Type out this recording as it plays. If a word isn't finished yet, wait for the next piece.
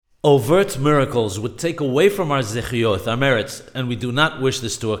Overt miracles would take away from our zechiyot, our merits, and we do not wish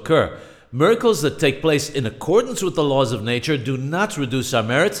this to occur. Miracles that take place in accordance with the laws of nature do not reduce our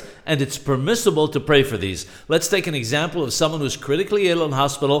merits, and it's permissible to pray for these. Let's take an example of someone who's critically ill in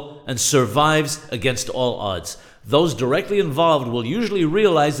hospital and survives against all odds. Those directly involved will usually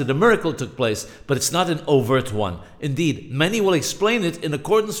realize that a miracle took place, but it's not an overt one. Indeed, many will explain it in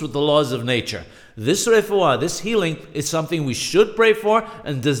accordance with the laws of nature. This refuah, this healing, is something we should pray for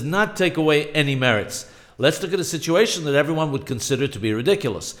and does not take away any merits. Let's look at a situation that everyone would consider to be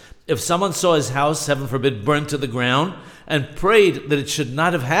ridiculous. If someone saw his house, heaven forbid, burned to the ground and prayed that it should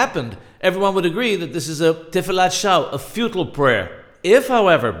not have happened, everyone would agree that this is a tifilat shao, a futile prayer. If,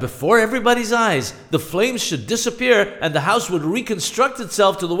 however, before everybody's eyes, the flames should disappear and the house would reconstruct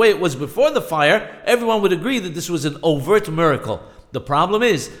itself to the way it was before the fire, everyone would agree that this was an overt miracle. The problem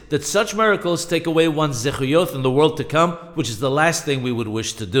is that such miracles take away one's zechuyot in the world to come, which is the last thing we would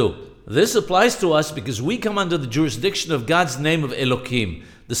wish to do. This applies to us because we come under the jurisdiction of God's name of Elokim.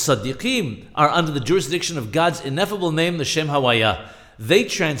 The Sadiqim are under the jurisdiction of God's ineffable name, the Shem Hawaya. They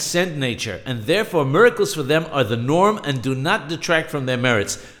transcend nature, and therefore miracles for them are the norm and do not detract from their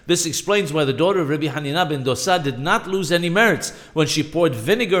merits. This explains why the daughter of Rabbi Hanina ben Dosa did not lose any merits when she poured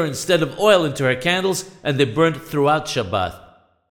vinegar instead of oil into her candles and they burned throughout Shabbat.